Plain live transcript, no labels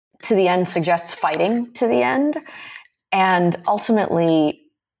to the end suggests fighting to the end. And ultimately,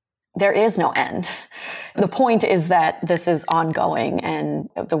 there is no end. The point is that this is ongoing, and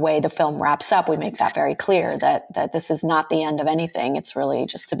the way the film wraps up, we make that very clear that this is not the end of anything. It's really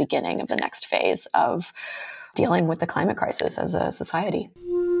just the beginning of the next phase of dealing with the climate crisis as a society.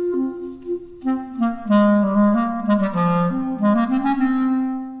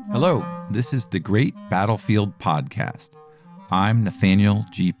 Hello, this is the Great Battlefield Podcast. I'm Nathaniel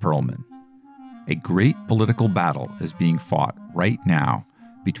G. Perlman. A great political battle is being fought right now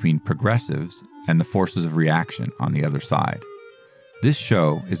between progressives and the forces of reaction on the other side. This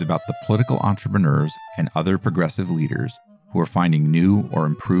show is about the political entrepreneurs and other progressive leaders who are finding new or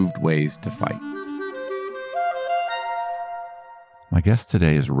improved ways to fight. My guest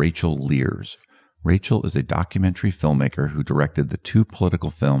today is Rachel Lears. Rachel is a documentary filmmaker who directed the two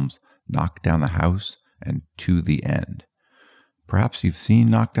political films Knock Down the House and To the End. Perhaps you've seen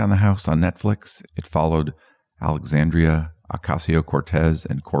Knock Down the House on Netflix. It followed Alexandria Ocasio-Cortez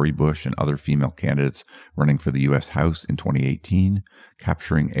and Cori Bush and other female candidates running for the U.S. House in 2018,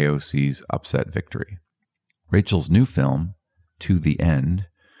 capturing AOC's upset victory. Rachel's new film, To the End,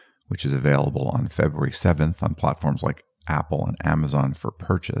 which is available on February 7th on platforms like Apple and Amazon for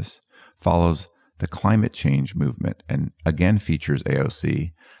purchase, follows the climate change movement and again features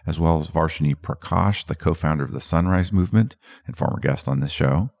AOC, as well as Varshini Prakash, the co-founder of the Sunrise Movement and former guest on this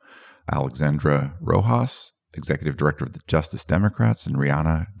show, Alexandra Rojas, executive director of the Justice Democrats, and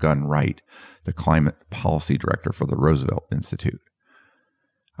Rihanna Gunn Wright, the climate policy director for the Roosevelt Institute.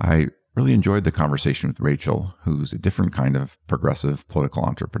 I really enjoyed the conversation with Rachel, who's a different kind of progressive political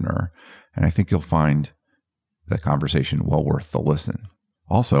entrepreneur, and I think you'll find the conversation well worth the listen.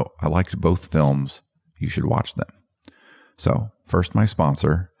 Also, I liked both films. You should watch them. So, first my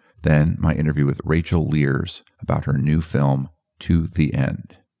sponsor, then my interview with Rachel Lears about her new film, To the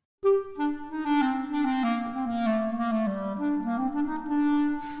End.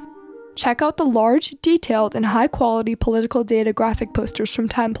 Check out the large, detailed, and high-quality political data graphic posters from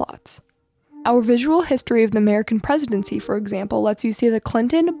Time Plots. Our visual history of the American presidency, for example, lets you see the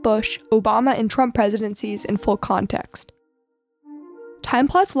Clinton, Bush, Obama, and Trump presidencies in full context. Time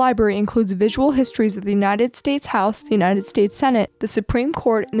Plots library includes visual histories of the United States House, the United States Senate, the Supreme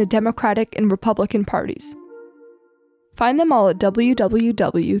Court, and the Democratic and Republican parties. Find them all at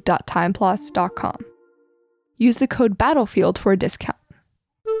www.timeplots.com. Use the code BATTLEFIELD for a discount.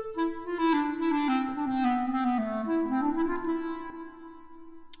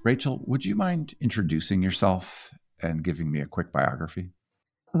 Rachel, would you mind introducing yourself and giving me a quick biography?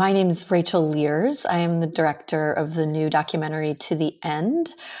 My name is Rachel Lears. I am the director of the new documentary To the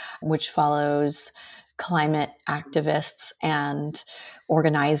End, which follows climate activists and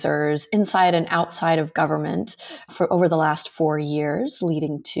organizers inside and outside of government for over the last 4 years,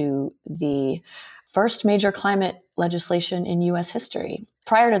 leading to the first major climate legislation in U.S. history.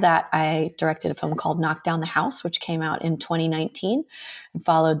 Prior to that, I directed a film called Knock Down the House, which came out in 2019 and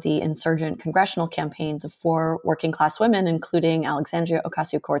followed the insurgent congressional campaigns of 4 working class women, including Alexandria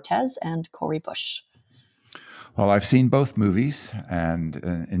Ocasio-Cortez and Cori Bush. Well, I've seen both movies and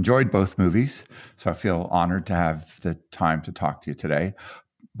enjoyed both movies, so I feel honored to have the time to talk to you today.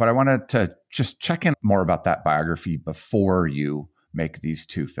 But I wanted to just check in more about that biography before you make these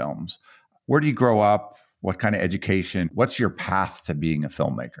two films. Where do you grow up? What kind of education? What's your path to being a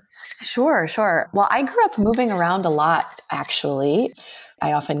filmmaker? Sure. Well, I grew up moving around a lot, actually.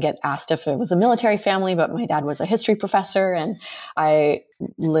 I often get asked if it was a military family, but my dad was a history professor, and I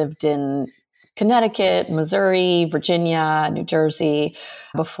lived in Connecticut, Missouri, Virginia, New Jersey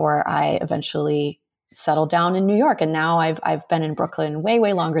before I eventually settled down in New York. And now I've been in Brooklyn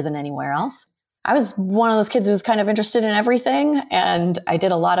way longer than anywhere else. I was one of those kids who was kind of interested in everything, and I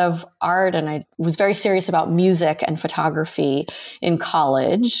did a lot of art, and I was very serious about music and photography in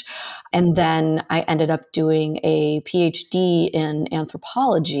college. And then I ended up doing a PhD in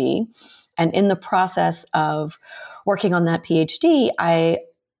anthropology. And in the process of working on that PhD, I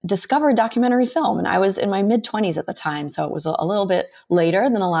discovered documentary film, and I was in my mid-20s at the time. So it was a little bit later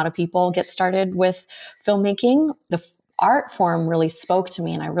than a lot of people get started with filmmaking. The art form really spoke to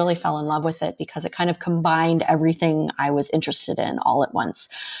me, and I really fell in love with it because it kind of combined everything I was interested in all at once.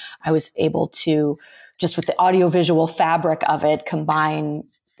 I was able to, just with the audiovisual fabric of it, combine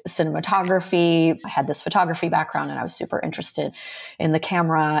cinematography. I had this photography background, and I was super interested in the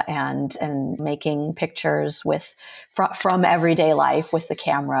camera and making pictures from everyday life with the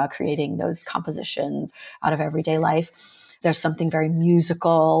camera, creating those compositions out of everyday life. There's something very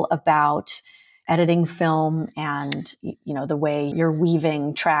musical about editing film and, the way you're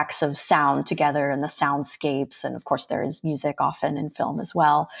weaving tracks of sound together and the soundscapes. And of course, there is music often in film as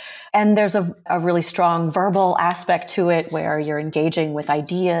well. And there's a really strong verbal aspect to it where you're engaging with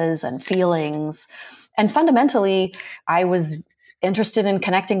ideas and feelings. And fundamentally, I was interested in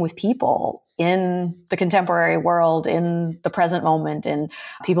connecting with people in the contemporary world, in the present moment, in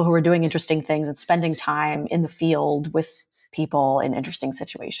people who are doing interesting things and spending time in the field with people in interesting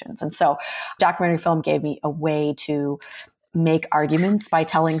situations. And so documentary film gave me a way to make arguments by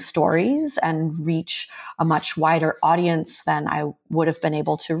telling stories and reach a much wider audience than I would have been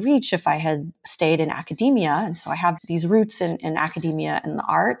able to reach if I had stayed in academia. And so I have these roots in academia and the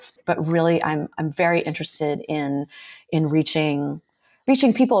arts, but really I'm very interested in reaching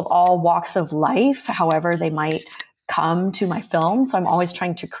people of all walks of life, however they might come to my film. So I'm always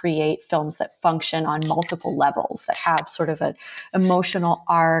trying to create films that function on multiple levels, that have sort of an emotional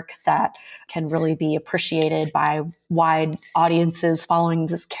arc that can really be appreciated by wide audiences following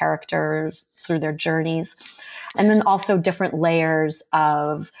these characters through their journeys. And then also different layers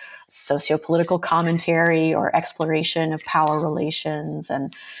of socio-political commentary or exploration of power relations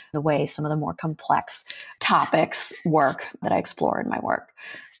and the way some of the more complex topics work that I explore in my work.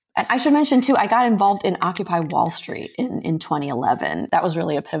 And I should mention, too, I got involved in Occupy Wall Street in 2011. That was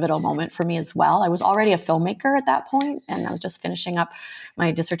really a pivotal moment for me as well. I was already a filmmaker at that point, and I was just finishing up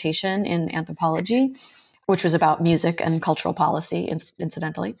my dissertation in anthropology, which was about music and cultural policy,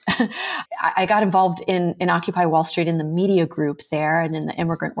 incidentally. I got involved in Occupy Wall Street in the media group there and in the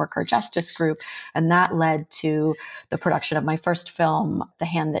immigrant worker justice group. And that led to the production of my first film, The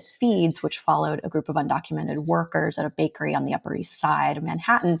Hand That Feeds, which followed a group of undocumented workers at a bakery on the Upper East Side of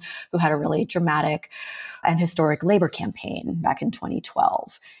Manhattan who had a really dramatic and historic labor campaign back in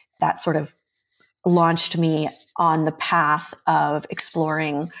 2012. That sort of launched me on the path of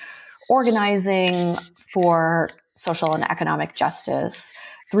exploring organizing for social and economic justice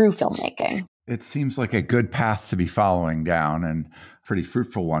through filmmaking. It seems like a good path to be following down and a pretty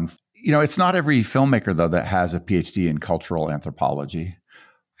fruitful one. It's not every filmmaker, though, that has a PhD in cultural anthropology.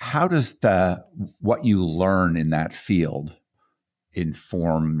 How does what you learn in that field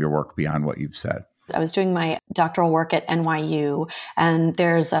inform your work beyond what you've said? I was doing my doctoral work at NYU, and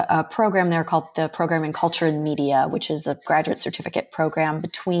there's a program there called the Program in Culture and Media, which is a graduate certificate program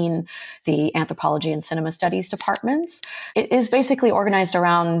between the anthropology and cinema studies departments. It is basically organized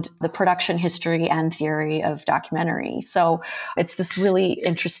around the production history and theory of documentary. So it's this really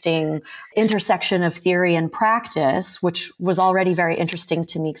interesting intersection of theory and practice, which was already very interesting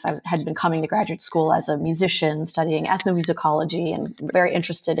to me because I had been coming to graduate school as a musician, studying ethnomusicology, and very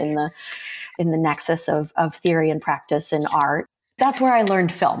interested in the nexus of theory and practice in art. That's where I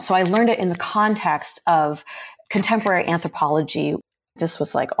learned film. So I learned it in the context of contemporary anthropology. This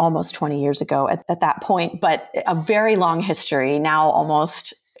was like almost 20 years ago at that point, but a very long history, now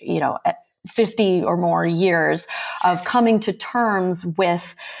almost, 50 or more years of coming to terms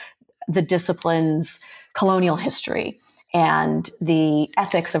with the discipline's colonial history and the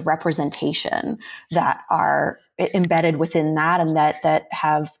ethics of representation that are embedded within that and that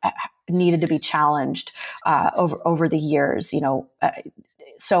have needed to be challenged over the years.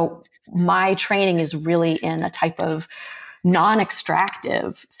 So my training is really in a type of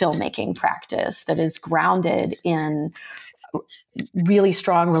non-extractive filmmaking practice that is grounded in really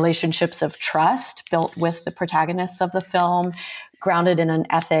strong relationships of trust built with the protagonists of the film, grounded in an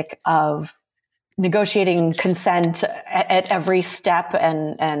ethic of negotiating consent at every step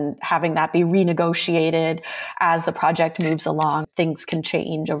and having that be renegotiated as the project moves along. Things can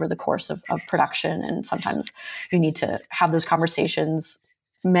change over the course of production, and sometimes you need to have those conversations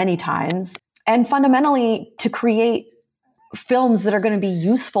many times. And fundamentally, to create films that are going to be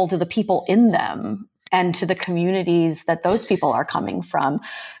useful to the people in them and to the communities that those people are coming from.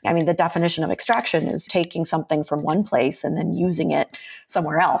 I mean, the definition of extraction is taking something from one place and then using it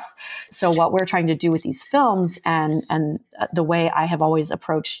somewhere else. So what we're trying to do with these films and the way I have always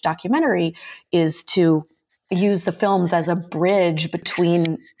approached documentary is to use the films as a bridge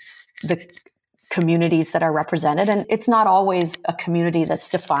between the communities that are represented. And it's not always a community that's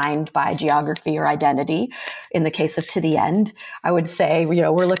defined by geography or identity. In the case of To the End, I would say, we're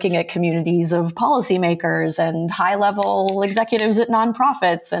looking at communities of policymakers and high-level executives at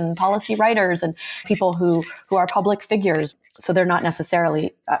nonprofits and policy writers and people who are public figures. So they're not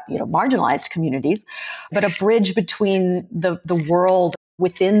necessarily, marginalized communities, but a bridge between the world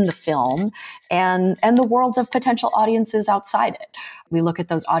within the film and the worlds of potential audiences outside it. We look at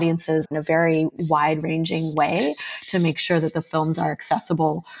those audiences in a very wide-ranging way to make sure that the films are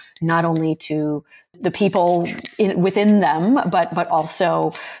accessible not only to the people within them, but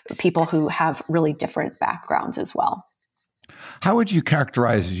also people who have really different backgrounds as well. How would you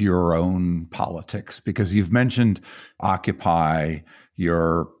characterize your own politics? Because you've mentioned Occupy,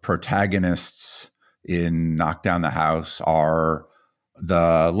 your protagonists in Knock Down the House are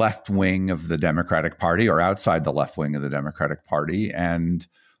the left wing of the Democratic Party or outside the left wing of the Democratic Party. And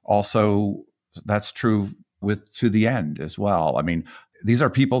also that's true with To the End as well. I mean, these are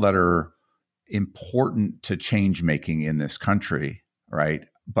people that are important to change making in this country, right?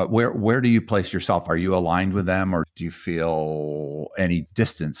 But where do you place yourself? Are you aligned with them, or do you feel any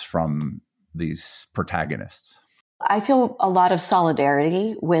distance from these protagonists? I feel a lot of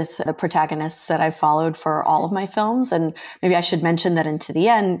solidarity with the protagonists that I've followed for all of my films. And maybe I should mention that in To the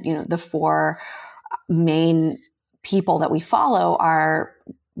End, the four main people that we follow are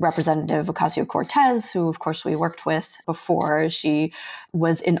Representative Ocasio-Cortez, who, of course, we worked with before she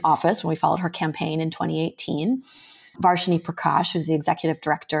was in office when we followed her campaign in 2018. Varshini Prakash, who's the executive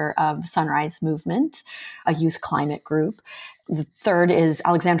director of Sunrise Movement, a youth climate group. The third is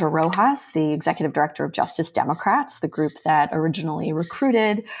Alexandra Rojas, the executive director of Justice Democrats, the group that originally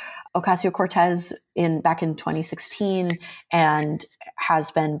recruited Ocasio-Cortez back in 2016 and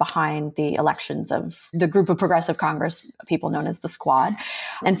has been behind the elections of the group of progressive Congress people known as the Squad.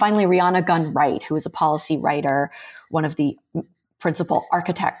 And finally, Rihanna Gunn Wright, who is a policy writer, one of the principal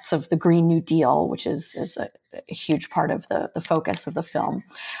architects of the Green New Deal, which is a huge part of the focus of the film.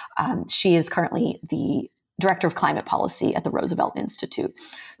 She is currently the director of climate policy at the Roosevelt Institute.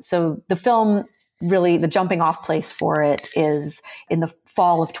 So the film, really, the jumping off place for it is in the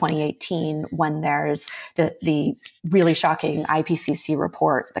fall of 2018, when there's the really shocking IPCC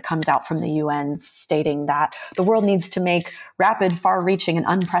report that comes out from the UN stating that the world needs to make rapid, far-reaching, and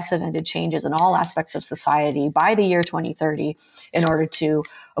unprecedented changes in all aspects of society by the year 2030 in order to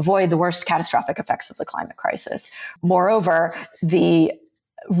avoid the worst catastrophic effects of the climate crisis. Moreover, the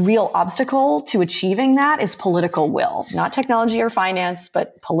real obstacle to achieving that is political will, not technology or finance,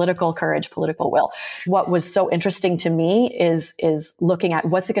 but political courage, political will. What was so interesting to me is looking at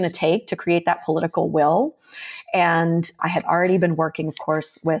what's it going to take to create that political will. And I had already been working, of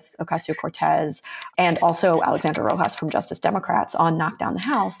course, with Ocasio-Cortez and also Alexandra Rojas from Justice Democrats on Knock Down the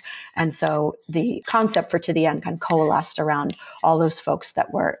House. And so the concept for To the End kind of coalesced around all those folks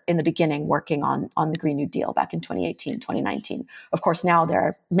that were in the beginning working on the Green New Deal back in 2018, 2019. Of course, now there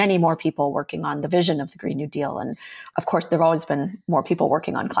are many more people working on the vision of the Green New Deal. And of course, there have always been more people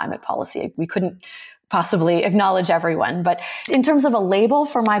working on climate policy. We couldn't possibly acknowledge everyone. But in terms of a label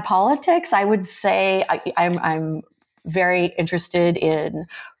for my politics, I would say I'm very interested in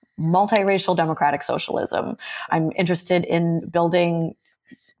multiracial democratic socialism. I'm interested in building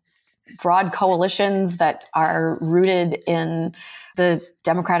broad coalitions that are rooted in the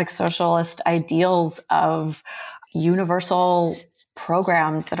democratic socialist ideals of universal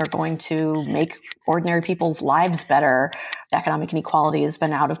programs that are going to make ordinary people's lives better. Economic inequality has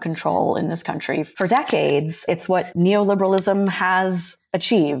been out of control in this country for decades. It's what neoliberalism has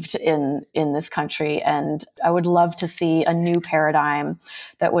achieved in this country. And I would love to see a new paradigm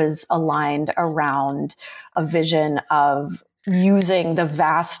that was aligned around a vision of using the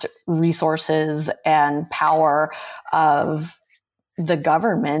vast resources and power of the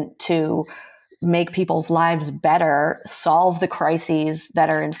government to make people's lives better, solve the crises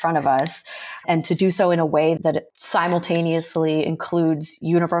that are in front of us, and to do so in a way that it simultaneously includes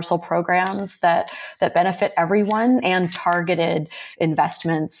universal programs that benefit everyone and targeted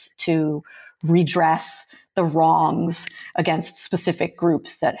investments to redress the wrongs against specific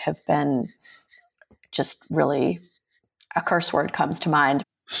groups that have been just really, a curse word comes to mind.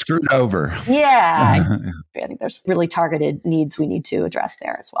 Screwed over. Yeah. I think there's really targeted needs we need to address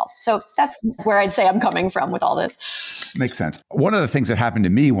there as well. So that's where I'd say I'm coming from with all this. Makes sense. One of the things that happened to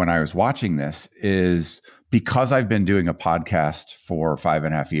me when I was watching this is because I've been doing a podcast for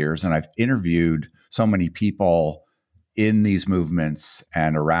 5.5 years and I've interviewed so many people in these movements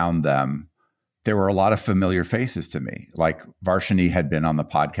and around them, there were a lot of familiar faces to me. Like Varshini had been on the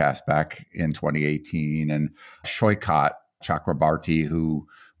podcast back in 2018, and Shoykat Chakrabarti, who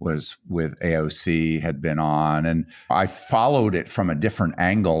was with AOC, had been on. And I followed it from a different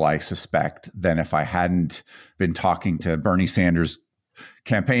angle, I suspect, than if I hadn't been talking to Bernie Sanders'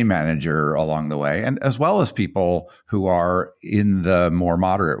 campaign manager along the way, and as well as people who are in the more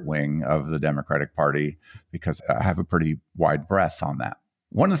moderate wing of the Democratic Party, because I have a pretty wide breadth on that.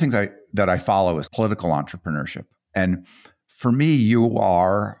 One of the things that I follow is political entrepreneurship. And for me, you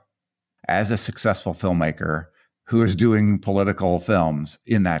are, as a successful filmmaker who is doing political films,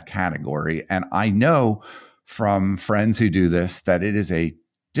 in that category. And I know from friends who do this that it is a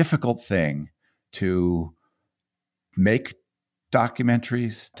difficult thing to make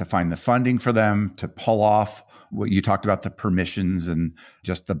documentaries, to find the funding for them, to pull off what you talked about, the permissions and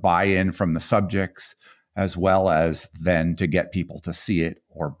just the buy-in from the subjects, as well as then to get people to see it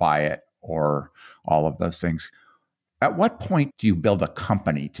or buy it or all of those things. At what point do you build a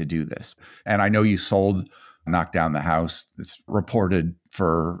company to do this? And I know you sold Knock Down the House. It's reported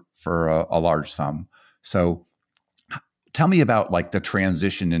for a large sum. So tell me about like the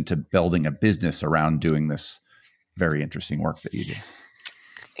transition into building a business around doing this very interesting work that you do.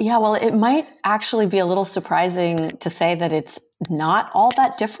 Yeah, well, it might actually be a little surprising to say that it's not all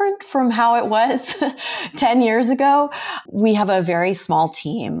that different from how it was 10 years ago. We have a very small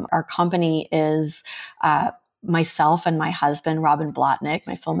team. Our company is myself and my husband, Robin Blotnick,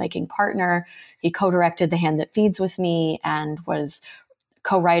 my filmmaking partner. He co-directed The Hand That Feeds with me and was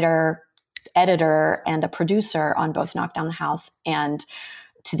co-writer, editor, and a producer on both Knock Down the House and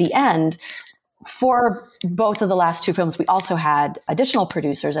To the End. For both of the last two films, we also had additional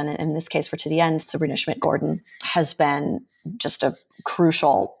producers. And in this case, for To the End, Sabrina Schmidt-Gordon has been just a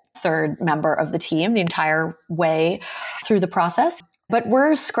crucial third member of the team the entire way through the process. But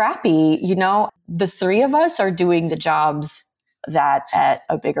we're scrappy. You know, the three of us are doing the jobs that at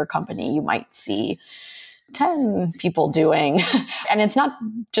a bigger company you might see 10 people doing. And it's not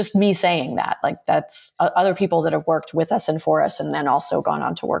just me saying that, like that's other people that have worked with us and for us and then also gone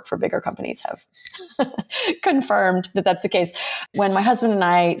on to work for bigger companies have confirmed that that's the case. When my husband and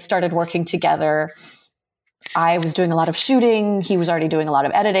I started working together, I was doing a lot of shooting. He was already doing a lot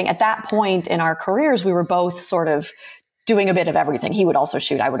of editing. At that point in our careers, we were both sort of doing a bit of everything. He would also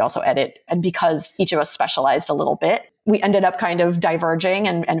shoot, I would also edit. And because each of us specialized a little bit, we ended up kind of diverging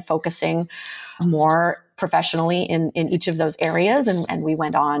and focusing more professionally in each of those areas. And we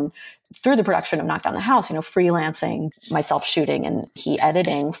went on through the production of Knock Down the House, you know, freelancing, myself shooting and he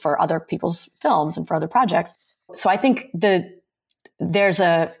editing for other people's films and for other projects. So I think there's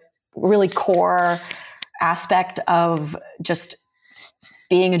a really core aspect of just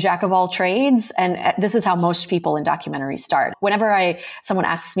being a jack of all trades. And this is how most people in documentaries start. Whenever someone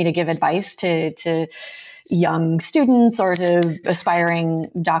asks me to give advice to young students or to aspiring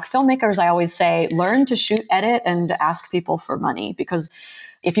doc filmmakers, I always say, learn to shoot, edit, and ask people for money. Because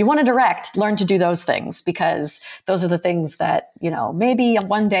if you want to direct, learn to do those things, because those are the things that, you know, maybe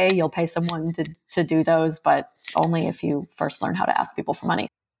one day you'll pay someone to do those, but only if you first learn how to ask people for money.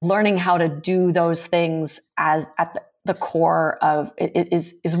 Learning how to do those things as at the core of it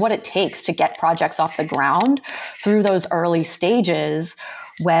is what it takes to get projects off the ground through those early stages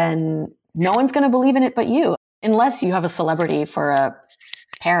when no one's going to believe in it but you, unless you have a celebrity for a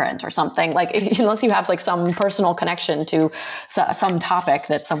parent or something, like unless you have like some personal connection to some topic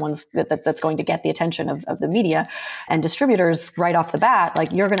that that's going to get the attention of the media and distributors right off the bat.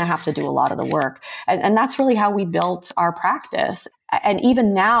 Like you're going to have to do a lot of the work. And that's really how we built our practice. And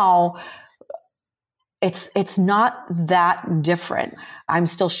even now, it's not that different. I'm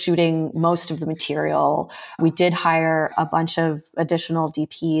still shooting most of the material. We did hire a bunch of additional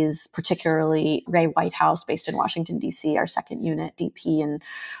DPs, particularly Ray Whitehouse, based in Washington, D.C., our second unit DP, and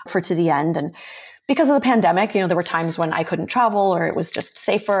for To the End. And because of the pandemic, you know, there were times when I couldn't travel or it was just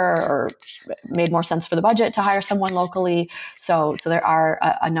safer or made more sense for the budget to hire someone locally. So there are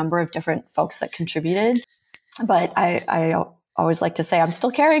a number of different folks that contributed. But I always like to say I'm still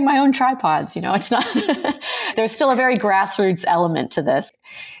carrying my own tripods. You know, it's not, there's still a very grassroots element to this.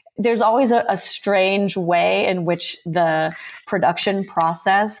 There's always a strange way in which the production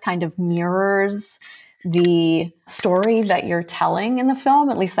process kind of mirrors the story that you're telling in the film.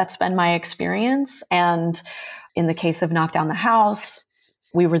 At least that's been my experience. And in the case of Knock Down the House,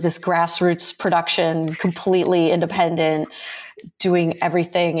 we were this grassroots production, completely independent, doing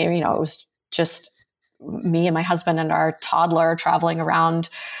everything. You know, it was just me and my husband and our toddler traveling around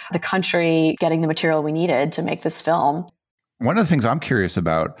the country, getting the material we needed to make this film. One of the things I'm curious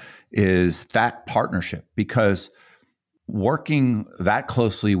about is that partnership, because working that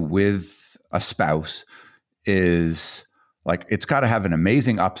closely with a spouse is like, it's got to have an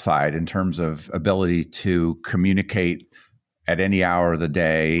amazing upside in terms of ability to communicate at any hour of the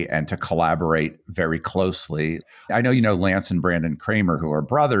day and to collaborate very closely. I know you know Lance and Brandon Kramer, who are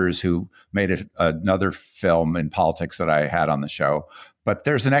brothers, who made another film in politics that I had on the show. But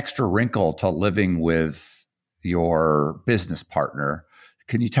there's an extra wrinkle to living with your business partner.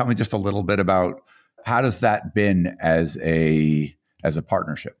 Can you tell me just a little bit about how does that been as a as a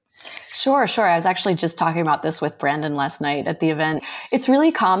partnership? Sure. I was actually just talking about this with Brandon last night at the event. It's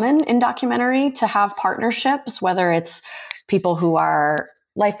really common in documentary to have partnerships, whether it's people who are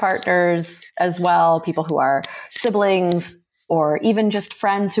life partners as well, people who are siblings, or even just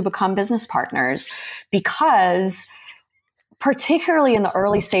friends who become business partners, because particularly in the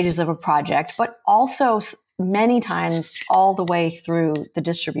early stages of a project, but also many times all the way through the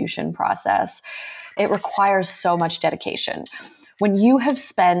distribution process, it requires so much dedication. When you have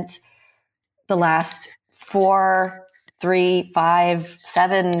spent the last 4, 3, 5,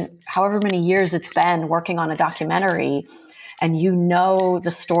 7, however many years it's been working on a documentary, and you know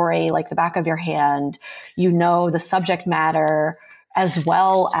the story like the back of your hand, you know the subject matter, as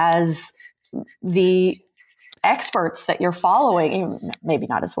well as the experts that you're following, maybe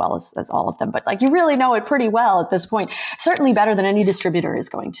not as well as all of them, but like you really know it pretty well at this point, certainly better than any distributor is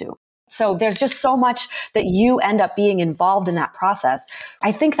going to. So there's just so much that you end up being involved in that process.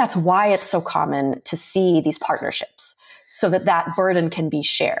 I think that's why it's so common to see these partnerships, so that burden can be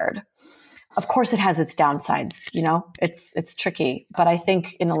shared. Of course, it has its downsides, it's tricky, but I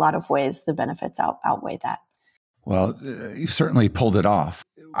think in a lot of ways, the benefits outweigh that. Well, you certainly pulled it off.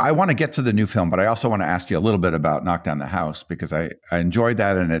 I want to get to the new film, but I also want to ask you a little bit about Knock Down the House, because I enjoyed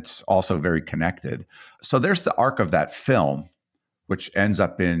that, and it's also very connected. So there's the arc of that film, which ends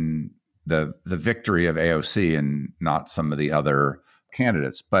up in the victory of AOC and not some of the other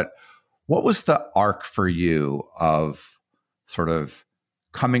candidates. But what was the arc for you of sort of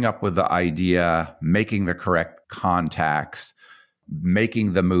coming up with the idea, making the correct contacts,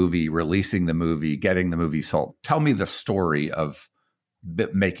 making the movie, releasing the movie, getting the movie sold? Tell me the story of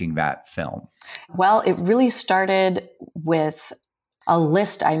making that film. Well, it really started with a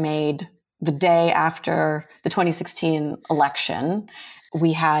list I made the day after the 2016 election.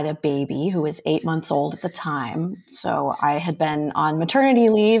 We had a baby who was 8 months old at the time. So I had been on maternity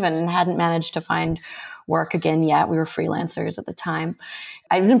leave and hadn't managed to find work again yet. We were freelancers at the time.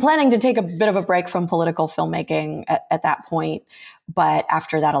 I'd been planning to take a bit of a break from political filmmaking at that point. But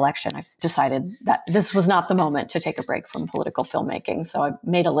after that election, I decided that this was not the moment to take a break from political filmmaking. So I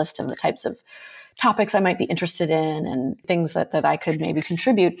made a list of the types of topics I might be interested in and things that I could maybe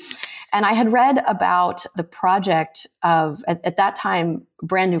contribute. And I had read about the project of, at that time,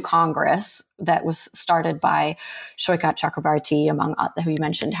 Brand New Congress that was started by Shoykat Chakrabarti, among who you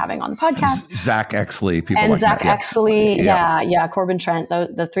mentioned having on the podcast. Zach Exley. And like Zach Exley, yeah, Corbin Trent.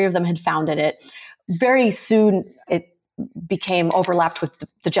 The three of them had founded it. Very soon, it became overlapped with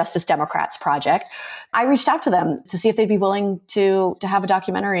the Justice Democrats project. I reached out to them to see if they'd be willing to have a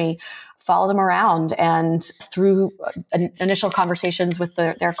documentary, follow them around, and through initial conversations with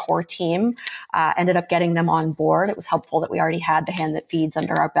their core team, ended up getting them on board. It was helpful that we already had The Hand That Feeds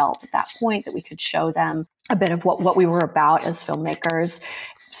under our belt at that point, that we could show them a bit of what we were about as filmmakers.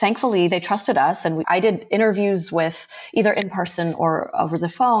 Thankfully, they trusted us, and I did interviews with either in person or over the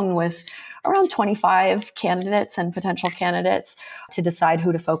phone with around 25 candidates and potential candidates to decide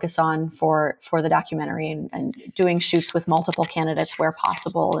who to focus on for the documentary, and doing shoots with multiple candidates where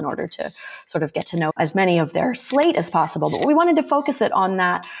possible in order to sort of get to know as many of their slate as possible. But we wanted to focus it on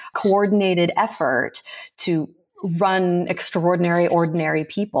that coordinated effort to run extraordinary, ordinary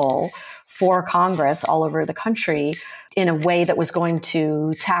people for Congress all over the country in a way that was going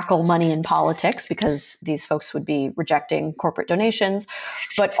to tackle money in politics, because these folks would be rejecting corporate donations,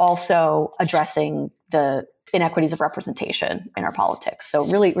 but also addressing the inequities of representation in our politics. So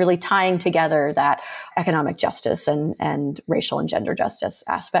really, really tying together that economic justice and racial and gender justice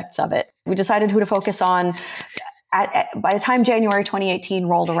aspects of it. We decided who to focus on. By the time January 2018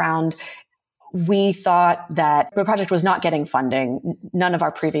 rolled around, we thought that the project was not getting funding. None of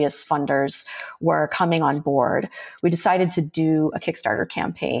our previous funders were coming on board. We decided to do a Kickstarter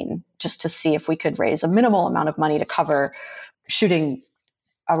campaign just to see if we could raise a minimal amount of money to cover shooting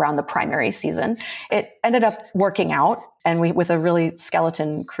around the primary season. It ended up working out, and with a really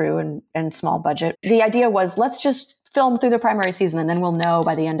skeleton crew and small budget. The idea was, let's just film through the primary season, and then we'll know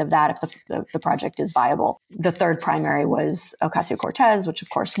by the end of that if the project is viable. The third primary was Ocasio-Cortez, which of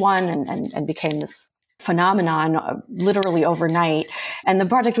course won and became this phenomenon literally overnight. And the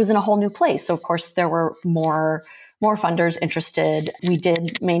project was in a whole new place. So of course there were more funders interested. We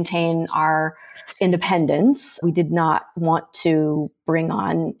did maintain our independence. We did not want to bring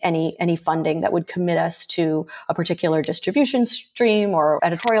on any funding that would commit us to a particular distribution stream or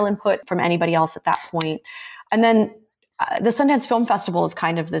editorial input from anybody else at that point. And then the Sundance Film Festival is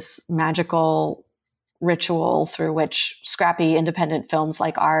kind of this magical ritual through which scrappy independent films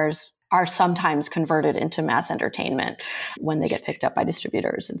like ours are sometimes converted into mass entertainment when they get picked up by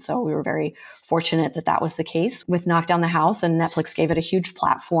distributors. And so we were very fortunate that that was the case with Knock Down the House, and Netflix gave it a huge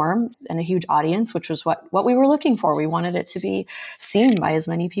platform and a huge audience, which was what we were looking for. We wanted it to be seen by as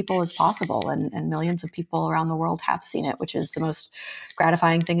many people as possible, and millions of people around the world have seen it, which is the most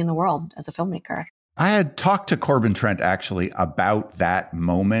gratifying thing in the world as a filmmaker. I had talked to Corbin Trent actually about that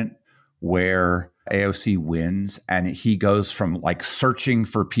moment where AOC wins and he goes from like searching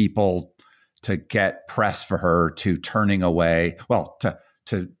for people to get press for her to turning away, well,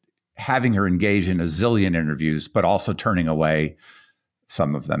 to having her engage in a zillion interviews, but also turning away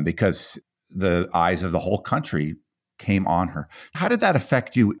some of them because the eyes of the whole country came on her. How did that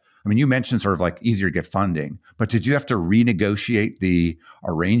affect you? I mean, you mentioned sort of like easier to get funding, but did you have to renegotiate the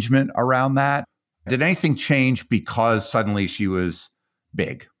arrangement around that? Did anything change because suddenly she was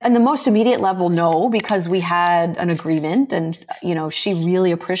big? And the most immediate level, no, because we had an agreement and, she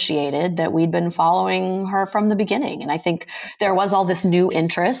really appreciated that we'd been following her from the beginning. And I think there was all this new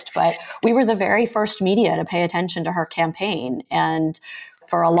interest, but we were the very first media to pay attention to her campaign. And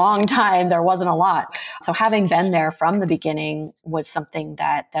for a long time, there wasn't a lot. So having been there from the beginning was something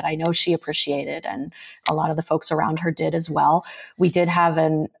that I know she appreciated, and a lot of the folks around her did as well. We did have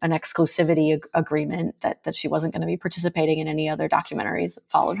an exclusivity agreement that she wasn't going to be participating in any other documentaries that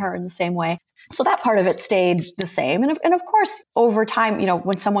followed her in the same way. So that part of it stayed the same. And of course, over time,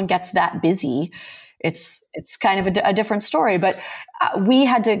 when someone gets that busy, it's kind of a different story. But we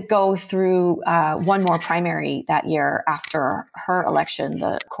had to go through one more primary that year after her election,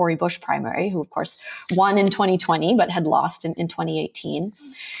 the Cori Bush primary, who, of course, won in 2020, but had lost in 2018.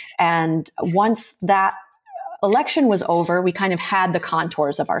 And once that election was over, we kind of had the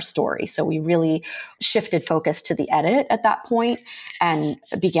contours of our story. So we really shifted focus to the edit at that point and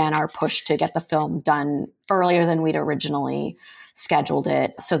began our push to get the film done earlier than we'd originally scheduled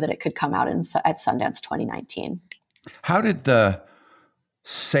it so that it could come out at Sundance 2019. How did the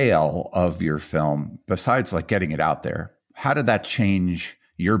sale of your film, besides like getting it out there, how did that change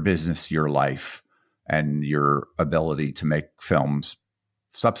your business, your life, and your ability to make films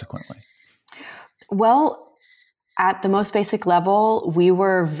subsequently? Well, at the most basic level, we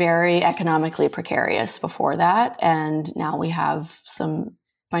were very economically precarious before that. And now we have some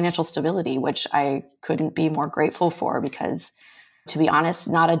financial stability, which I couldn't be more grateful for, because to be honest,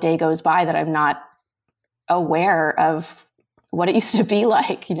 not a day goes by that I'm not aware of what it used to be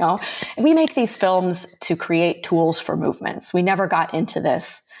like, We make these films to create tools for movements. We never got into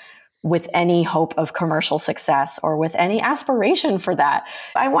this with any hope of commercial success or with any aspiration for that.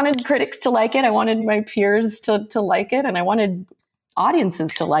 I wanted critics to like it. I wanted my peers to like it, and I wanted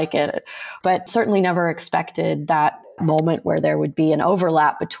audiences to like it, but certainly never expected that moment where there would be an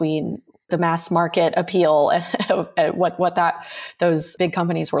overlap between the mass market appeal and what those big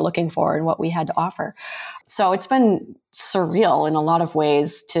companies were looking for and what we had to offer. So it's been surreal in a lot of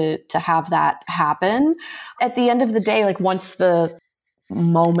ways to have that happen. At the end of the day, like once the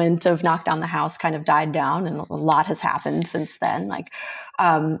moment of Knock Down the House kind of died down, and a lot has happened since then,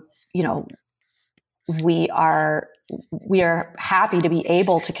 we are happy to be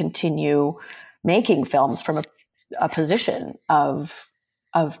able to continue making films from a position of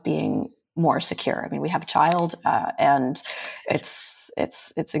being more secure. I mean, we have a child, and it's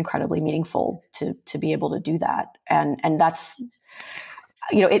incredibly meaningful to be able to do that, and that's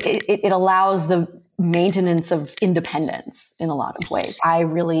it allows the maintenance of independence in a lot of ways. I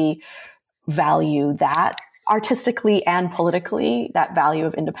really value that artistically and politically. That value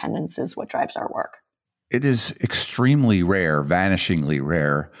of independence is what drives our work. It is extremely rare, vanishingly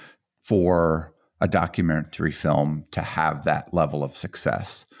rare, for a documentary film to have that level of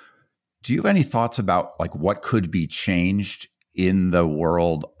success. Do you have any thoughts about like what could be changed in the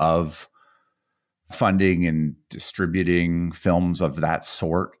world of funding and distributing films of that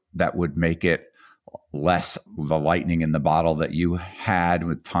sort that would make it less the lightning in the bottle that you had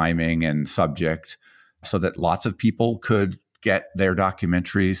with timing and subject, so that lots of people could get their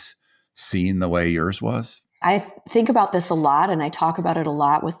documentaries seen the way yours was? I think about this a lot, and I talk about it a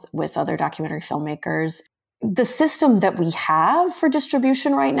lot with other documentary filmmakers. The system that we have for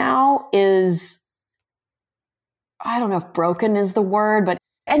distribution right now is, I don't know if broken is the word, but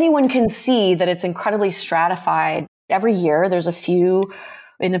anyone can see that it's incredibly stratified. Every year, there's a few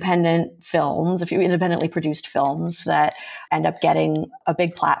independent films, a few independently produced films that end up getting a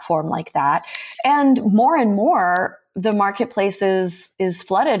big platform like that. And more, the marketplace is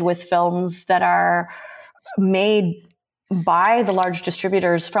flooded with films that are made by the large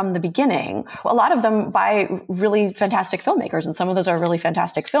distributors from the beginning. A lot of them by really fantastic filmmakers, and some of those are really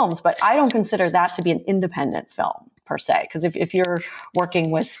fantastic films, but I don't consider that to be an independent film per se. Because if you're working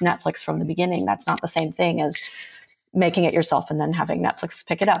with Netflix from the beginning, that's not the same thing as making it yourself and then having Netflix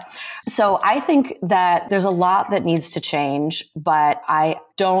pick it up. So I think that there's a lot that needs to change, but I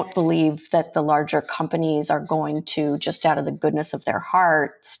don't believe that the larger companies are going to, just out of the goodness of their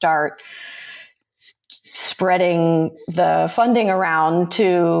heart, start spreading the funding around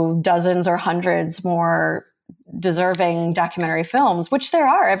to dozens or hundreds more deserving documentary films, which there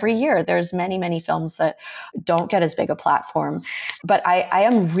are every year. There's many, many films that don't get as big a platform. But I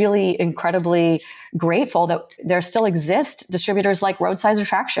am really incredibly grateful that there still exist distributors like Roadside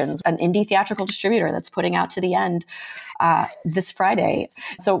Attractions, an indie theatrical distributor that's putting out To the End this Friday.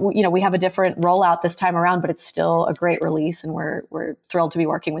 So, we have a different rollout this time around, but it's still a great release, and we're thrilled to be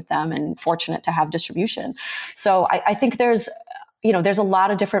working with them and fortunate to have distribution. So I think there's a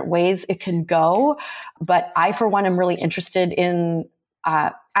lot of different ways it can go, but I, for one, am really interested in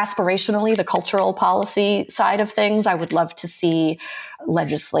aspirationally the cultural policy side of things. I would love to see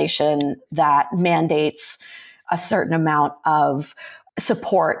legislation that mandates a certain amount of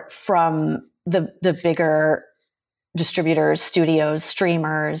support from the bigger distributors, studios,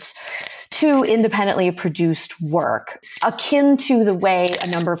 streamers, to independently produced work, akin to the way a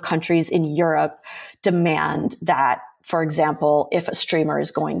number of countries in Europe demand that, for example, if a streamer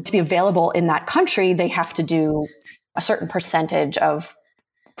is going to be available in that country, they have to do a certain percentage of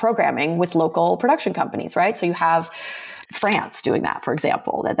programming with local production companies, right? So you have France doing that, for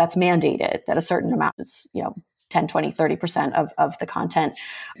example, that's mandated, that a certain amount is, 10, 20, 30% of the content.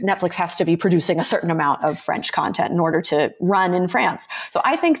 Netflix has to be producing a certain amount of French content in order to run in France. So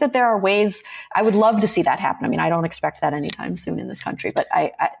I think that there are ways, I would love to see that happen. I mean, I don't expect that anytime soon in this country, but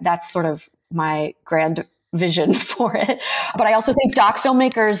I that's sort of my grand vision for it. But I also think doc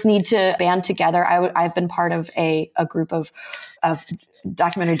filmmakers need to band together. I've been part of a group of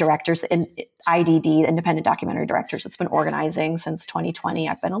documentary directors in IDD, Independent Documentary Directors. It's been organizing since 2020.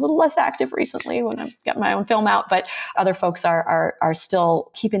 I've been a little less active recently when I've got my own film out, but other folks are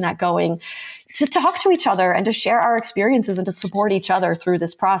still keeping that going, to talk to each other and to share our experiences and to support each other through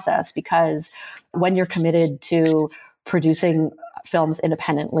this process. Because when you're committed to producing films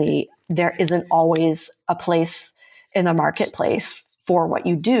independently, there isn't always a place in the marketplace for what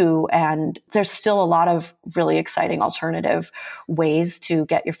you do. And there's still a lot of really exciting alternative ways to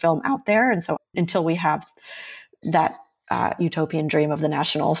get your film out there. And so until we have that utopian dream of the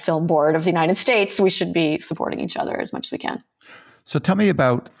National Film Board of the United States, we should be supporting each other as much as we can. So tell me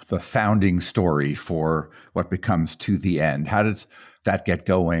about the founding story for what becomes To the End. How does that get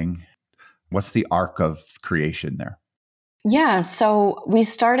going? What's the arc of creation there? Yeah, so we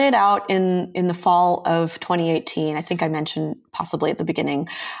started out in the fall of 2018. I think I mentioned possibly at the beginning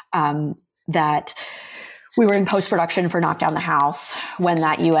that we were in post-production for Knock Down the House when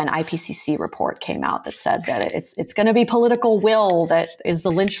that UN IPCC report came out that said that it's going to be political will that is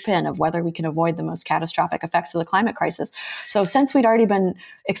the linchpin of whether we can avoid the most catastrophic effects of the climate crisis. So since we'd already been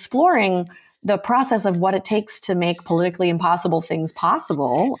exploring the process of what it takes to make politically impossible things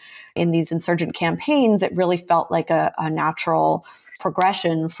possible in these insurgent campaigns, it really felt like a natural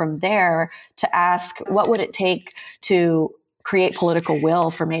progression from there to ask, what would it take to create political will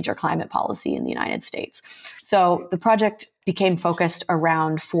for major climate policy in the United States? So the project became focused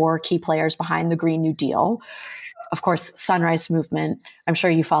around 4 key players behind the Green New Deal. Of course, Sunrise Movement. I'm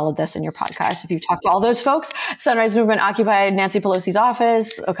sure you followed this in your podcast. If you've talked to all those folks, Sunrise Movement occupied Nancy Pelosi's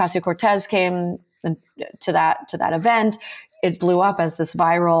office. Ocasio-Cortez came to that event. It blew up as this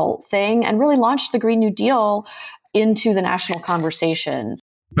viral thing and really launched the Green New Deal into the national conversation.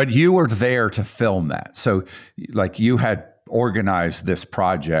 But you were there to film that. So like you had organized this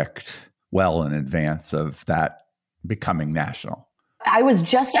project well in advance of that becoming national. I was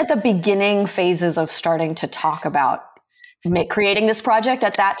just at the beginning phases of starting to talk about creating this project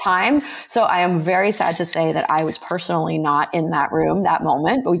at that time. So I am very sad to say that I was personally not in that room that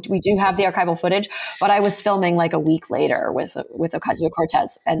moment, but we do have the archival footage. But I was filming like a week later with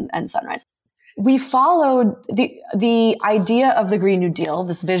Ocasio-Cortez and Sunrise. We followed the idea of the Green New Deal,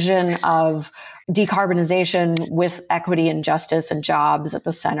 this vision of decarbonization with equity and justice and jobs at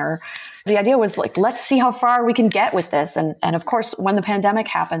the center. The idea was like, let's see how far we can get with this. And of course, when the pandemic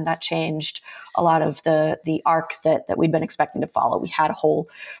happened, that changed a lot of the arc that we'd been expecting to follow. We had a whole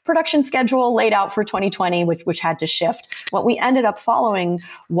production schedule laid out for 2020, which had to shift. What we ended up following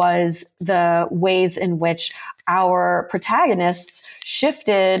was the ways in which our protagonists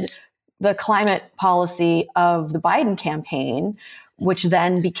shifted the climate policy of the Biden campaign, which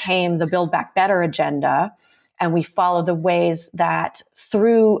then became the Build Back Better agenda, And we followed the ways that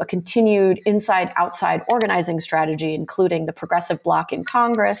through a continued inside-outside organizing strategy, including the progressive bloc in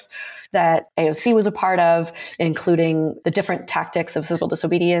Congress that AOC was a part of, including the different tactics of civil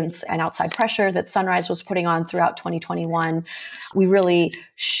disobedience and outside pressure that Sunrise was putting on throughout 2021, we really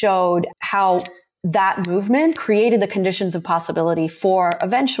showed how that movement created the conditions of possibility for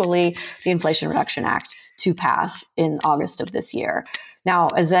eventually the Inflation Reduction Act to pass in August of this year. Now,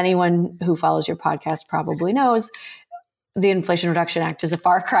 as anyone who follows your podcast probably knows, the Inflation Reduction Act is a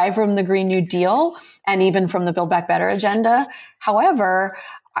far cry from the Green New Deal and even from the Build Back Better agenda. However,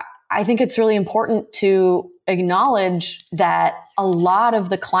 I think it's really important to acknowledge that a lot of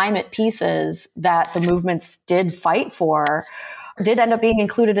the climate pieces that the movements did fight for did end up being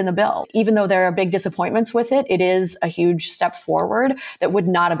included in the bill. Even though there are big disappointments with it, it is a huge step forward that would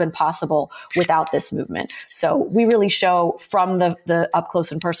not have been possible without this movement. So we really show from the up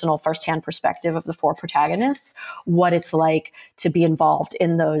close and personal firsthand perspective of the four protagonists what it's like to be involved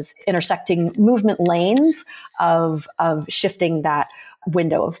in those intersecting movement lanes of shifting that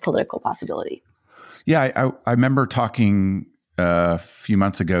window of political possibility. Yeah, I remember talking a few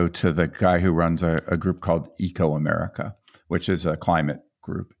months ago to the guy who runs a group called Eco America, which is a climate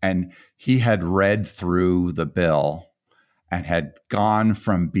group. And he had read through the bill and had gone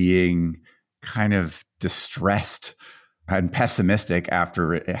from being kind of distressed and pessimistic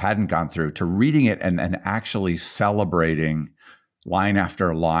after it hadn't gone through to reading it and actually celebrating line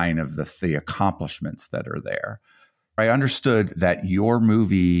after line of the accomplishments that are there. I understood that your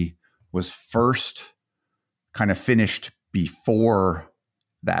movie was first kind of finished before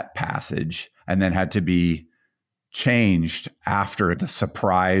that passage and then had to be changed after the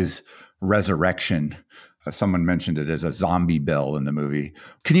surprise resurrection. Someone mentioned it as a zombie bill in the movie.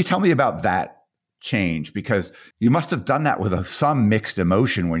 Can you tell me about that change? Because you must have done that with some mixed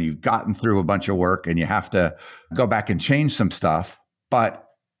emotion when you've gotten through a bunch of work and you have to go back and change some stuff, but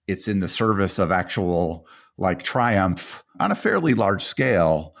it's in the service of actual like triumph on a fairly large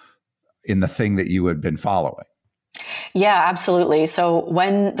scale in the thing that you had been following. Yeah, absolutely. So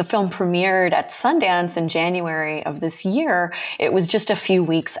when the film premiered at Sundance in January of this year, it was just a few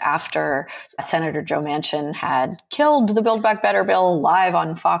weeks after Senator Joe Manchin had killed the Build Back Better bill live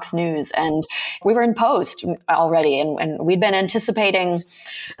on Fox News. And we were in post already, and we'd been anticipating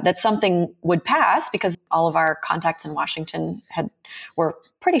that something would pass because all of our contacts in Washington were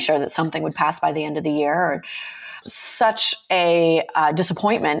pretty sure that something would pass by the end of the year. Such a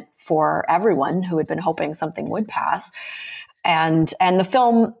disappointment for everyone who had been hoping something would pass. And the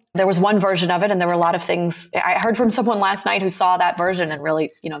film, there was one version of it, and there were a lot of things. I heard from someone last night who saw that version and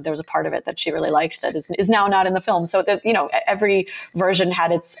really, there was a part of it that she really liked that is now not in the film. So that, every version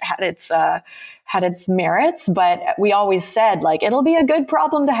had its merits, but we always said, like, it'll be a good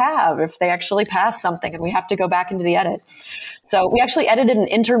problem to have if they actually pass something and we have to go back into the edit. So we actually edited an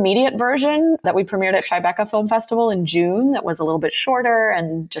intermediate version that we premiered at Tribeca Film Festival in June that was a little bit shorter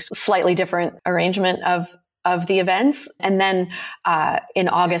and just a slightly different arrangement of the events. And then in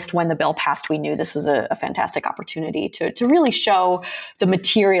August, when the bill passed, we knew this was a fantastic opportunity to really show the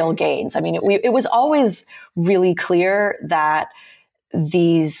material gains. I mean, it was always really clear that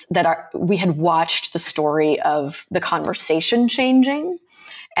we had watched the story of the conversation changing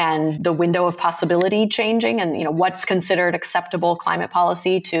and the window of possibility changing, and what's considered acceptable climate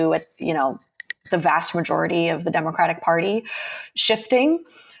policy to the vast majority of the Democratic Party shifting.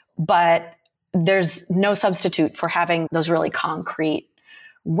 But there's no substitute for having those really concrete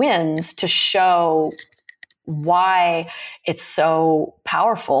wins to show why it's so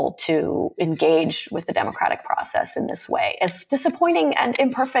powerful to engage with the democratic process in this way. As disappointing and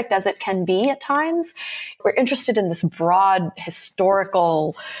imperfect as it can be at times, we're interested in this broad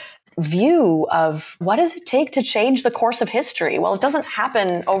historical view of what does it take to change the course of history? Well, it doesn't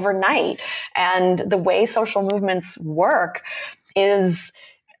happen overnight. And the way social movements work is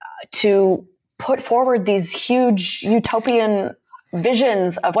to put forward these huge utopian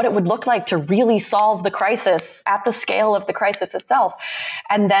visions of what it would look like to really solve the crisis at the scale of the crisis itself.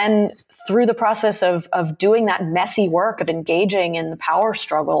 And then through the process of doing that messy work of engaging in the power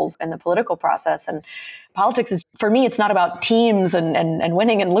struggles and the political process. And politics is, for me, it's not about teams and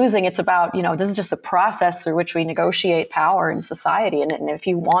winning and losing. It's about, this is just a process through which we negotiate power in society. And if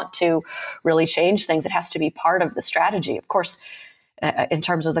you want to really change things, it has to be part of the strategy. Of course, in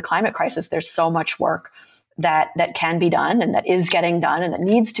terms of the climate crisis, there's so much work that can be done and that is getting done and that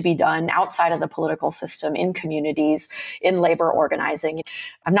needs to be done outside of the political system, in communities, in labor organizing.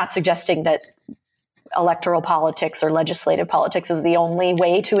 I'm not suggesting that electoral politics or legislative politics is the only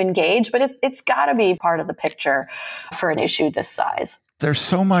way to engage, but it's got to be part of the picture for an issue this size. There's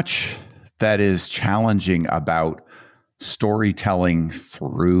so much that is challenging about storytelling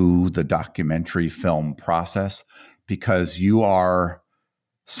through the documentary film process, because you are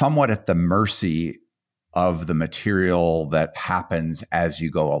somewhat at the mercy of the material that happens as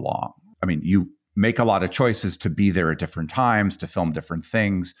you go along. I mean, you make a lot of choices to be there at different times, to film different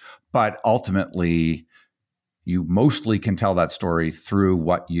things, but ultimately you mostly can tell that story through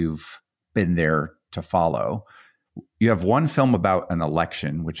what you've been there to follow. You have one film about an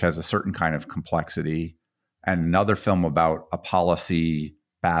election, which has a certain kind of complexity, and another film about a policy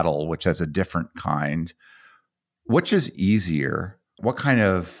battle, which has a different kind. Which is easier? What kind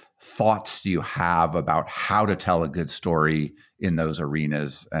of thoughts do you have about how to tell a good story in those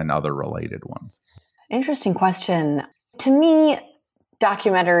arenas and other related ones? Interesting question. To me,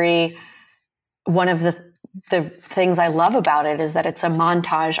 documentary, one of the things I love about it is that it's a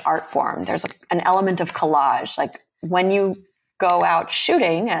montage art form. There's an element of collage. Like when you go out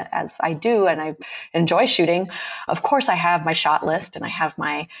shooting, as I do, and I enjoy shooting, of course I have my shot list and I have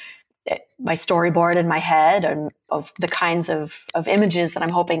my storyboard in my head and of the kinds of images that I'm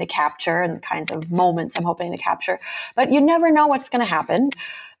hoping to capture and the kinds of moments I'm hoping to capture. But you never know what's going to happen.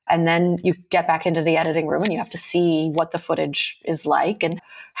 And then you get back into the editing room and you have to see what the footage is like and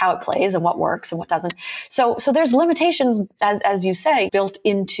how it plays and what works and what doesn't. So there's limitations, as you say, built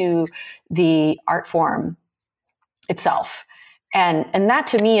into the art form itself. And that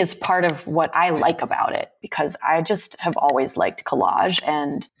to me is part of what I like about it, because I just have always liked collage,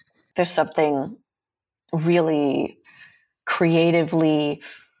 and there's something really creatively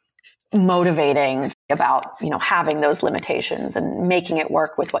motivating about, having those limitations and making it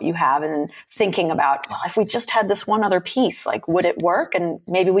work with what you have, and thinking about, well, if we just had this one other piece, like, would it work? And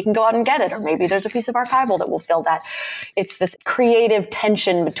maybe we can go out and get it, or maybe there's a piece of archival that will fill that. It's this creative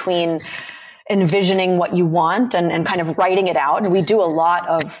tension between envisioning what you want and kind of writing it out. And we do a lot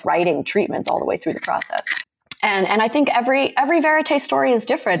of writing treatments all the way through the process. And I think every verite story is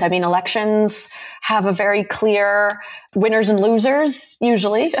different. I mean, elections have a very clear winners and losers,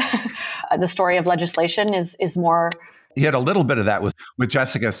 usually. The story of legislation is more. You had a little bit of that with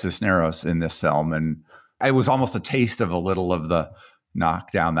Jessica Cisneros in this film. And it was almost a taste of a little of the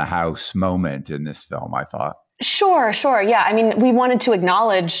knock down the house moment in this film, I thought. Sure. Yeah. I mean, we wanted to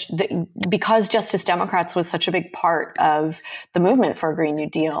acknowledge that because Justice Democrats was such a big part of the movement for a Green New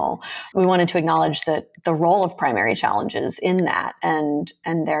Deal, we wanted to acknowledge that the role of primary challenges in that. And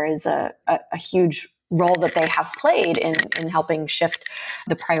there is a huge role that they have played in helping shift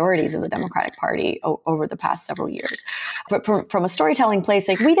the priorities of the Democratic Party over the past several years. But from a storytelling place,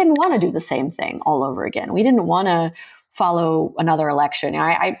 like, we didn't want to do the same thing all over again. We didn't want to follow another election.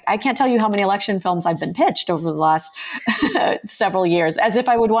 I can't tell you how many election films I've been pitched over the last several years, as if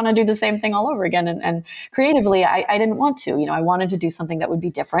I would want to do the same thing all over again. And creatively, I didn't want to. I wanted to do something that would be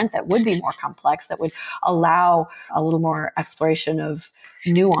different, that would be more complex, that would allow a little more exploration of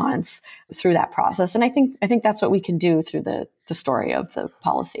nuance through that process. And I think that's what we can do through the story of the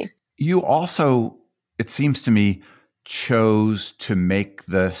policy. You also, it seems to me, chose to make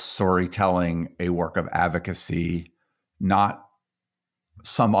the storytelling a work of advocacy, not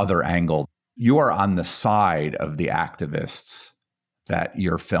some other angle. You are on the side of the activists that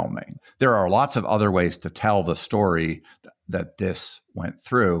you're filming. There are lots of other ways to tell the story that this went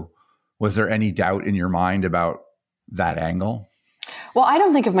through. Was there any doubt in your mind about that angle? Well, I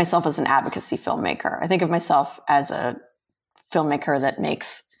don't think of myself as an advocacy filmmaker. I think of myself as a filmmaker that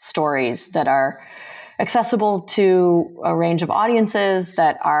makes stories that are accessible to a range of audiences,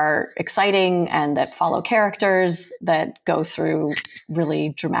 that are exciting and that follow characters, that go through really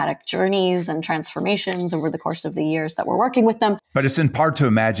dramatic journeys and transformations over the course of the years that we're working with them. But it's hard to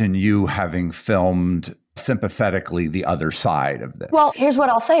imagine you having filmed sympathetically the other side of this. Well, here's what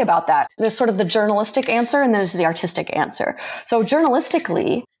I'll say about that. There's sort of the journalistic answer and there's the artistic answer. So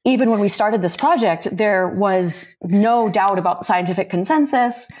journalistically, even when we started this project, there was no doubt about the scientific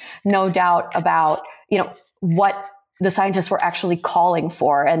consensus, no doubt about, what the scientists were actually calling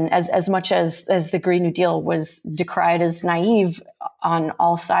for. And as much as the Green New Deal was decried as naive on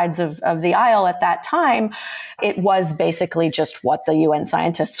all sides of the aisle at that time, it was basically just what the UN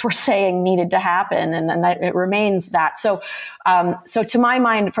scientists were saying needed to happen. And it remains that. So to my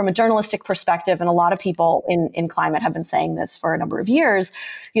mind, from a journalistic perspective, and a lot of people in climate have been saying this for a number of years,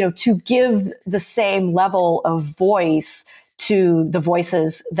 to give the same level of voice to the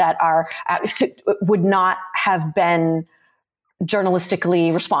voices that would not have been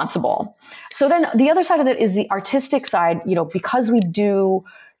journalistically responsible. So then the other side of it is the artistic side, because we do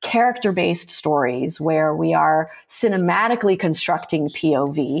character-based stories where we are cinematically constructing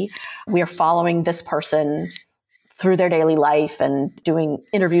POV, we are following this person through their daily life and doing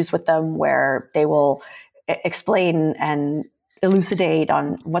interviews with them where they will explain and elucidate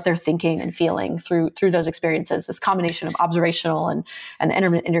on what they're thinking and feeling through those experiences, this combination of observational and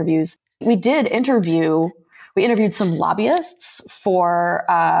the interviews. We interviewed some lobbyists for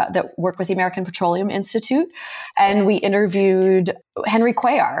that work with the American Petroleum Institute, and we interviewed Henry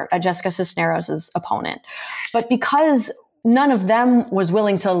Cuellar, Jessica Cisneros' opponent. But because none of them was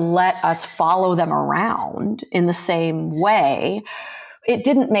willing to let us follow them around in the same way, it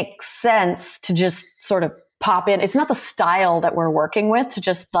didn't make sense to just sort of pop in. It's not the style that we're working with to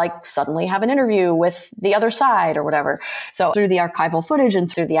just like suddenly have an interview with the other side or whatever. So through the archival footage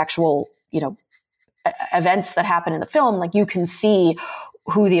and through the actual, events that happen in the film, like you can see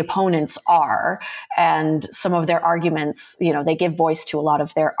who the opponents are and some of their arguments, they give voice to a lot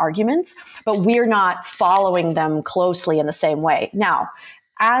of their arguments, but we're not following them closely in the same way. Now,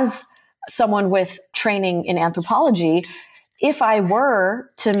 as someone with training in anthropology, if I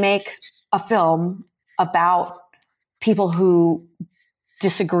were to make a film about people who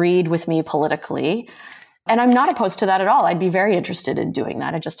disagreed with me politically, and I'm not opposed to that at all. I'd be very interested in doing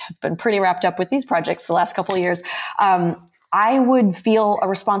that. I just have been pretty wrapped up with these projects the last couple of years. I would feel a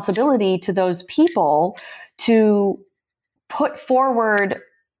responsibility to those people to put forward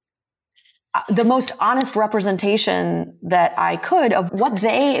the most honest representation that I could of what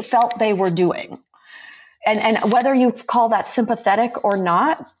they felt they were doing. And whether you call that sympathetic or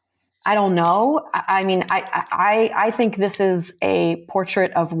not, I don't know. I mean, I think this is a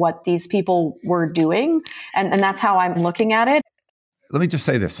portrait of what these people were doing, and that's how I'm looking at it. Let me just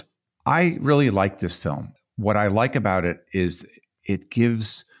say this. I really like this film. What I like about it is it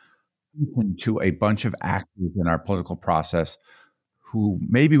gives to a bunch of actors in our political process who,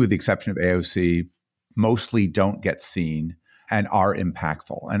 maybe with the exception of AOC, mostly don't get seen and are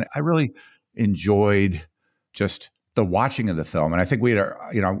impactful. And I really enjoyed just the watching of the film. And I think we had,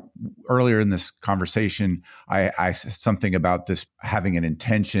 earlier in this conversation, I said something about this having an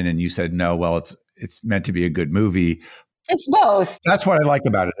intention, and you said, no, well, it's meant to be a good movie. It's both. That's what I like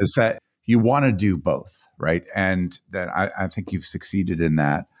about it, is that you want to do both, right? And that I think you've succeeded in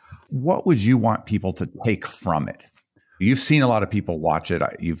that. What would you want people to take from it? You've seen a lot of people watch it.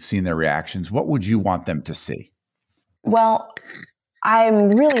 You've seen their reactions. What would you want them to see? Well, I'm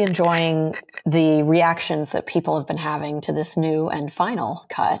really enjoying the reactions that people have been having to this new and final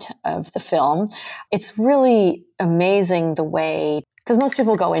cut of the film. It's really amazing the way, because most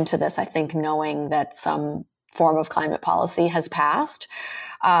people go into this, I think, knowing that some form of climate policy has passed.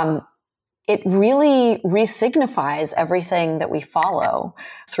 It really resignifies everything that we follow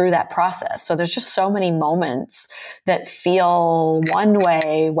through that process. So there's just so many moments that feel one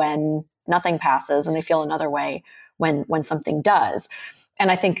way when nothing passes, and they feel another way when something does.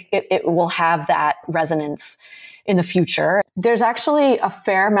 And I think it will have that resonance in the future. There's actually a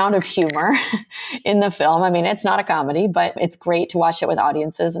fair amount of humor in the film. I mean, it's not a comedy, but it's great to watch it with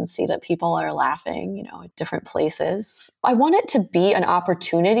audiences and see that people are laughing, at different places. I want it to be an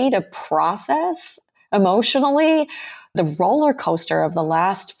opportunity to process emotionally the roller coaster of the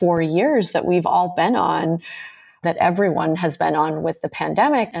last 4 years that we've all been on, that everyone has been on with the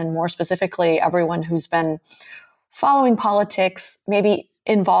pandemic, and more specifically, everyone who's been following politics, maybe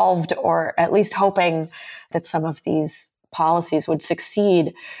involved or at least hoping that some of these policies would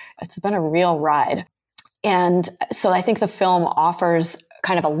succeed. It's been a real ride. And so I think the film offers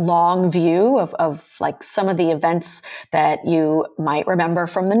kind of a long view of like some of the events that you might remember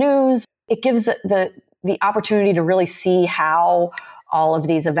from the news. It gives the opportunity to really see how all of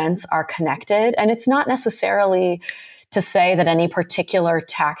these events are connected. And it's not necessarily to say that any particular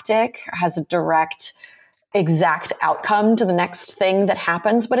tactic has a direct exact outcome to the next thing that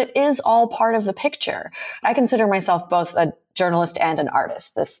happens, but it is all part of the picture. I consider myself both a journalist and an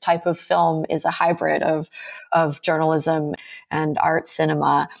artist. This type of film is a hybrid of journalism and art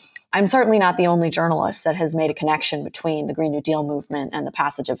cinema. I'm certainly not the only journalist that has made a connection between the Green New Deal movement and the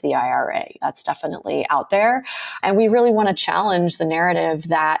passage of the IRA. That's definitely out there. And we really want to challenge the narrative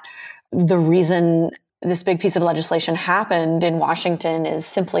that the reason this big piece of legislation happened in Washington is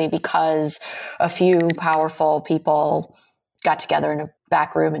simply because a few powerful people got together in a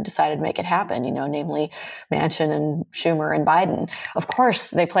back room and decided to make it happen, namely Manchin and Schumer and Biden. Of course,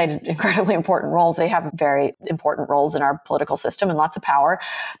 they played incredibly important roles. They have very important roles in our political system and lots of power.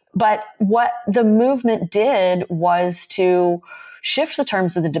 But what the movement did was to shift the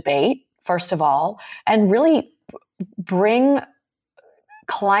terms of the debate, first of all, and really bring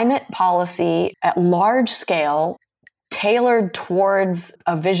climate policy at large scale, tailored towards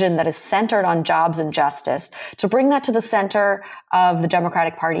a vision that is centered on jobs and justice, to bring that to the center of the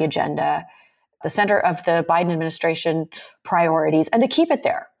Democratic Party agenda the center of the Biden administration priorities and to keep it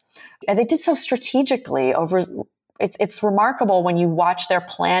there. And they did so strategically over. It's remarkable when you watch their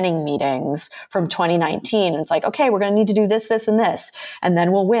planning meetings from 2019. And it's like, okay, we're going to need to do this, this, and this, and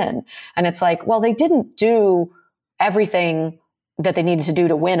then we'll win. And it's like, well, they didn't do everything that they needed to do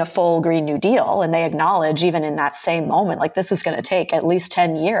to win a full Green New Deal. And they acknowledge even in that same moment, like this is going to take at least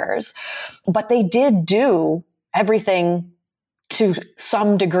 10 years. But they did do everything to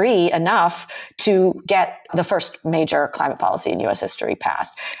some degree enough to get the first major climate policy in US history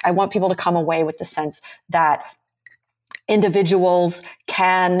passed. I want people to come away with the sense that individuals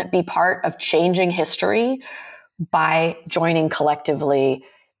can be part of changing history by joining collectively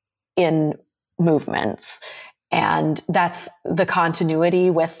in movements. And that's the continuity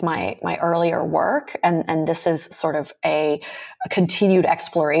with my earlier work. And this is sort of a continued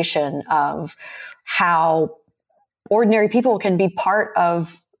exploration of how ordinary people can be part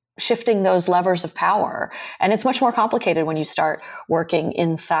of shifting those levers of power. And it's much more complicated when you start working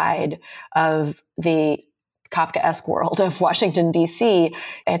inside of the Kafkaesque world of Washington, D.C.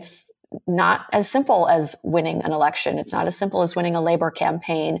 It's not as simple as winning an election. It's not as simple as winning a labor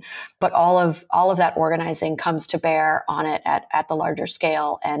campaign, but all of that organizing comes to bear on it at the larger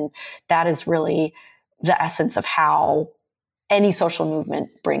scale. And that is really the essence of how any social movement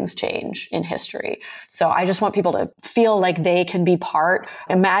brings change in history. So I just want people to feel like they can be part,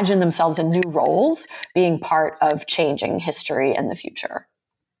 imagine themselves in new roles, being part of changing history and the future.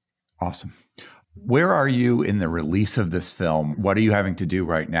 Awesome. Where are you in the release of this film? What are you having to do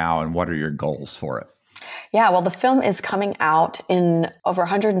right now, and what are your goals for it? Yeah, well, the film is coming out in over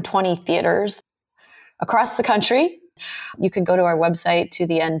 120 theaters across the country. You can go to our website,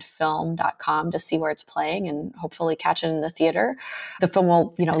 totheendfilm.com, to see where it's playing and hopefully catch it in the theater. The film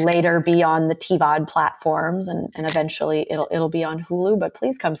will, later be on the TVOD platforms and eventually it'll be on Hulu, but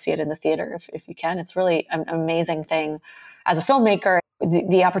please come see it in the theater if you can. It's really an amazing thing as a filmmaker,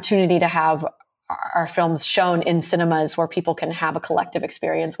 the opportunity to have our films shown in cinemas where people can have a collective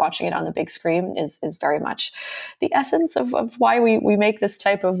experience watching it on the big screen is very much the essence of why we make this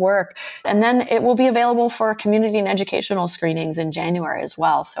type of work. And then it will be available for community and educational screenings in January as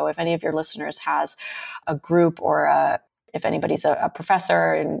well. So if any of your listeners has a group or if anybody's a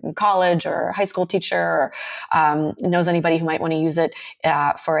professor in college or a high school teacher or knows anybody who might want to use it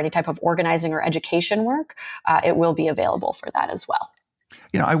for any type of organizing or education work, it will be available for that as well.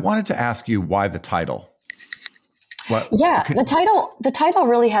 I wanted to ask you why the title. The title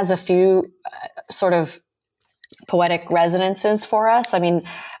really has a few sort of poetic resonances for us. I mean,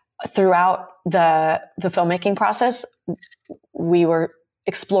 throughout the filmmaking process, we were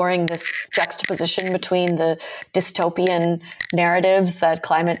exploring this juxtaposition between the dystopian narratives that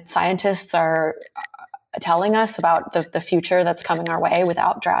climate scientists are telling us about the future that's coming our way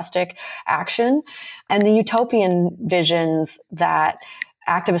without drastic action, and the utopian visions that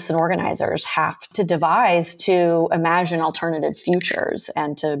activists and organizers have to devise to imagine alternative futures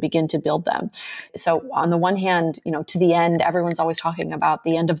and to begin to build them. So on the one hand, to the end, everyone's always talking about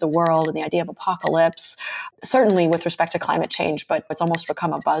the end of the world and the idea of apocalypse, certainly with respect to climate change, but it's almost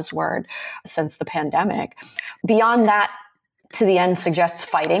become a buzzword since the pandemic. Beyond that, to the end suggests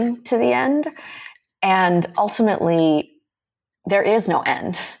fighting to the end. And ultimately, there is no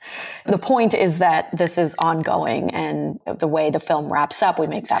end. The point is that this is ongoing, and the way the film wraps up, we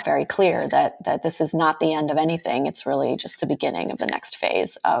make that very clear that this is not the end of anything. It's really just the beginning of the next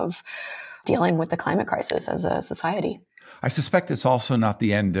phase of dealing with the climate crisis as a society. I suspect it's also not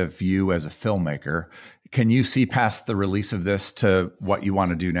the end of you as a filmmaker. Can you see past the release of this to what you want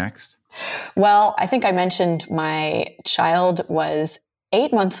to do next? Well, I think I mentioned my child was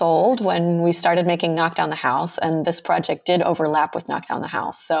 8 months old when we started making Knock Down the House, and this project did overlap with Knock Down the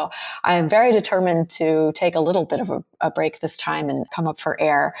House. So I am very determined to take a little bit of a break this time and come up for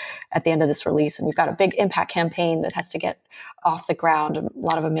air at the end of this release. And we've got a big impact campaign that has to get off the ground, and a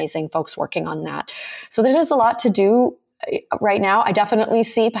lot of amazing folks working on that. So there's a lot to do right now. I definitely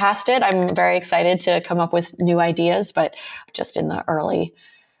see past it. I'm very excited to come up with new ideas, but just in the early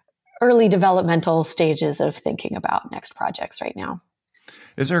developmental stages of thinking about next projects right now.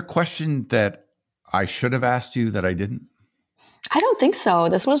 Is there a question that I should have asked you that I didn't? I don't think so.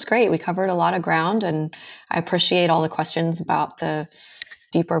 This was great. We covered a lot of ground, and I appreciate all the questions about the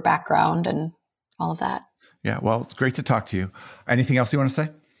deeper background and all of that. Yeah, well, it's great to talk to you. Anything else you want to say?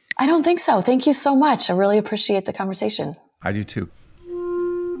 I don't think so. Thank you so much. I really appreciate the conversation. I do too.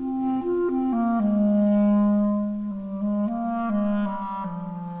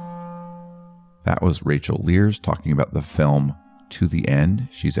 That was Rachel Lears talking about the film To the End.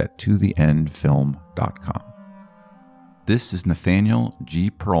 She's at totheendfilm.com. This is Nathaniel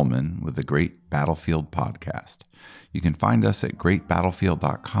G. Perlman with the Great Battlefield Podcast. You can find us at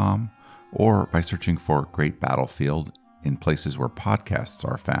greatbattlefield.com or by searching for Great Battlefield in places where podcasts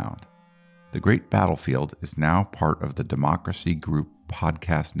are found. The Great Battlefield is now part of the Democracy Group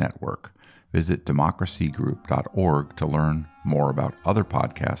Podcast Network. Visit democracygroup.org to learn more about other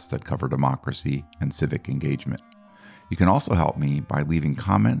podcasts that cover democracy and civic engagement. You can also help me by leaving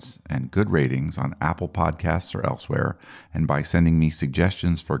comments and good ratings on Apple Podcasts or elsewhere, and by sending me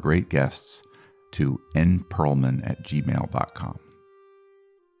suggestions for great guests to nperlman@gmail.com.